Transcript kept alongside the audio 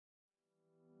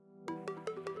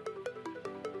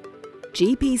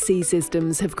GPC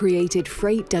systems have created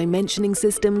freight dimensioning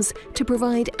systems to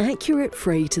provide accurate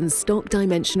freight and stock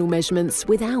dimensional measurements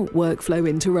without workflow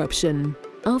interruption.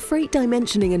 Our freight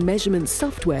dimensioning and measurement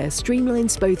software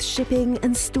streamlines both shipping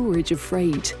and storage of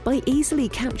freight by easily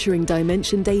capturing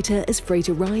dimension data as freight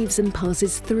arrives and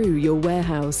passes through your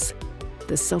warehouse.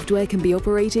 The software can be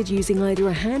operated using either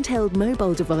a handheld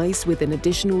mobile device with an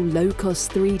additional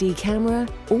low-cost 3D camera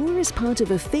or as part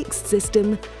of a fixed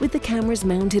system with the cameras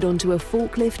mounted onto a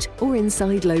forklift or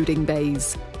inside loading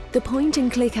bays. The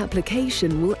point-and-click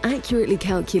application will accurately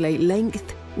calculate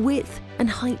length, width and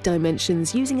height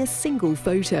dimensions using a single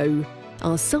photo.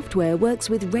 Our software works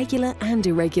with regular and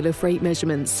irregular freight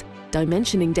measurements.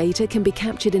 Dimensioning data can be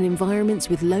captured in environments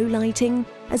with low lighting,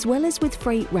 as well as with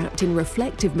freight wrapped in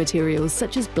reflective materials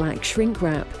such as black shrink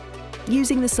wrap.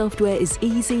 Using the software is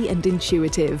easy and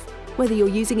intuitive, whether you're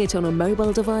using it on a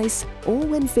mobile device or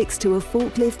when fixed to a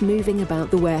forklift moving about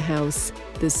the warehouse.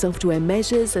 The software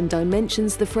measures and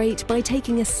dimensions the freight by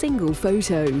taking a single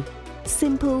photo.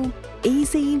 Simple,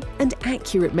 easy and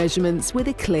accurate measurements with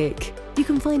a click. You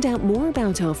can find out more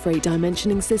about our freight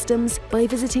dimensioning systems by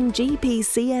visiting gpcsl.com.